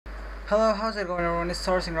Hello, how's it going everyone? It's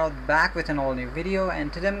FrostZ back with an all new video,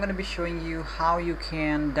 and today I'm going to be showing you how you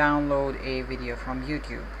can download a video from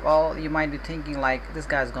YouTube. Well, you might be thinking like, this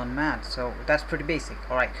guy's gone mad, so that's pretty basic.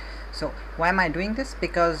 Alright, so why am I doing this?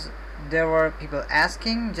 Because there were people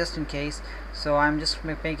asking, just in case, so I'm just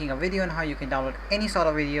making a video on how you can download any sort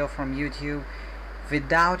of video from YouTube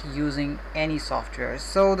without using any software.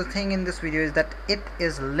 So the thing in this video is that it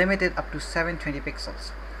is limited up to 720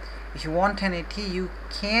 pixels. If you want 1080 you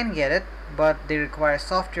can get it, but they require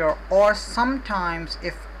software, or sometimes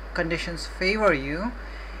if conditions favor you,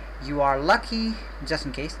 you are lucky, just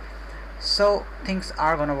in case. So things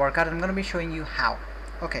are gonna work out. I'm gonna be showing you how.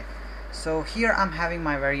 Okay, so here I'm having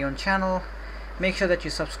my very own channel. Make sure that you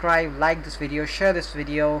subscribe, like this video, share this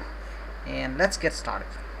video, and let's get started.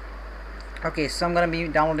 Okay, so I'm gonna be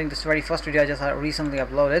downloading this very first video I just recently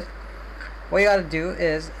uploaded. What you gotta do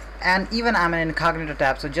is, and even I'm an incognito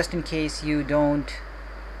tab, so just in case you don't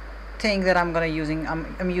think that I'm using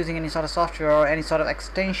any sort of software or any sort of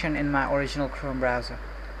extension in my original Chrome browser.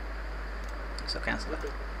 So cancel it.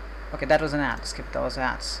 Okay, that was an ad. Skip those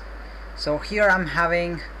ads. So here I'm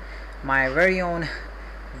having my very own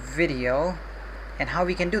video, and how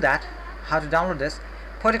we can do that, how to download this.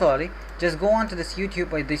 Particularly, just go onto this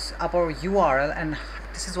YouTube or this upper URL, and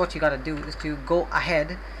this is what you gotta do, is to go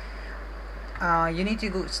ahead. You need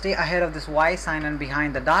to stay ahead of this Y sign and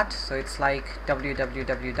behind the dot, so it's like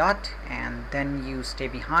www dot, and then you stay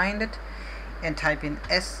behind it and type in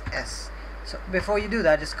SS. So before you do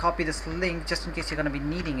that, just copy this link just in case you're going to be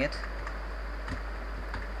needing it.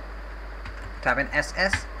 Type in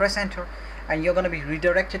SS, press enter, and you're going to be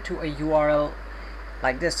redirected to a URL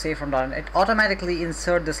like this, say from .NET. It automatically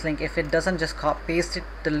insert this link. If it doesn't, just paste it,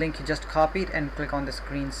 the link you just copied, and click on this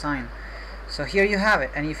green sign. So here you have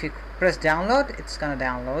it, and if you press download, it's gonna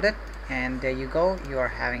download it, and there you go, you are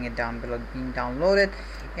having it down below being downloaded,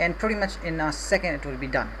 and pretty much in a second it will be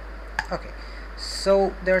done. Okay,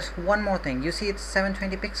 so there's one more thing. You see it's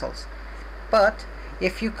 720 pixels, but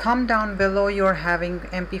if you come down below, you're having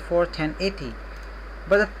MP4 1080.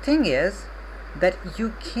 But the thing is that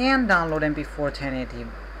you can download MP4 1080.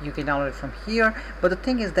 You can download it from here, but the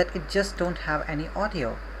thing is that it just don't have any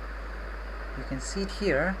audio. You can see it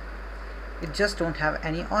here. It just don't have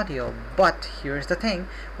any audio. But here's the thing,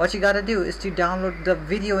 what you gotta do is to download the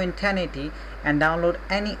video in 1080 and download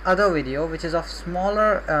any other video which is of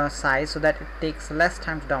smaller size, so that it takes less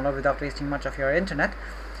time to download without wasting much of your internet,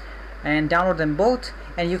 and download them both.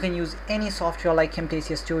 And you can use any software like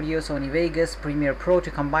Camtasia Studio, Sony Vegas, Premiere Pro to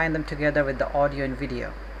combine them together with the audio and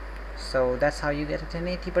video. So that's how you get a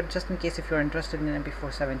 1080. But just in case if you're interested in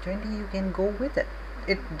MP4 720, you can go with it.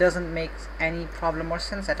 It doesn't make any problem or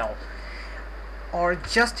sense at all. Or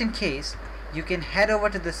just in case, you can head over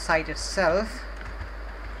to the site itself,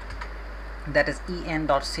 that is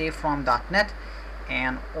en.savefrom.net,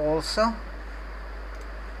 and also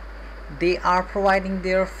they are providing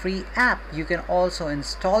their free app. You can also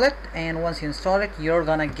install it, and once you install it, you're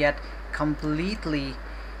gonna get completely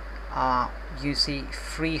you see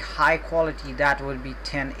free high quality, that will be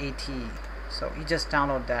 1080. So you just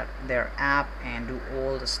download their app and do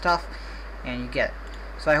all the stuff, and you get it.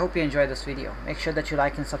 So I hope you enjoyed this video. Make sure that you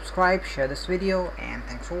like and subscribe, share this video, and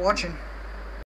thanks for watching.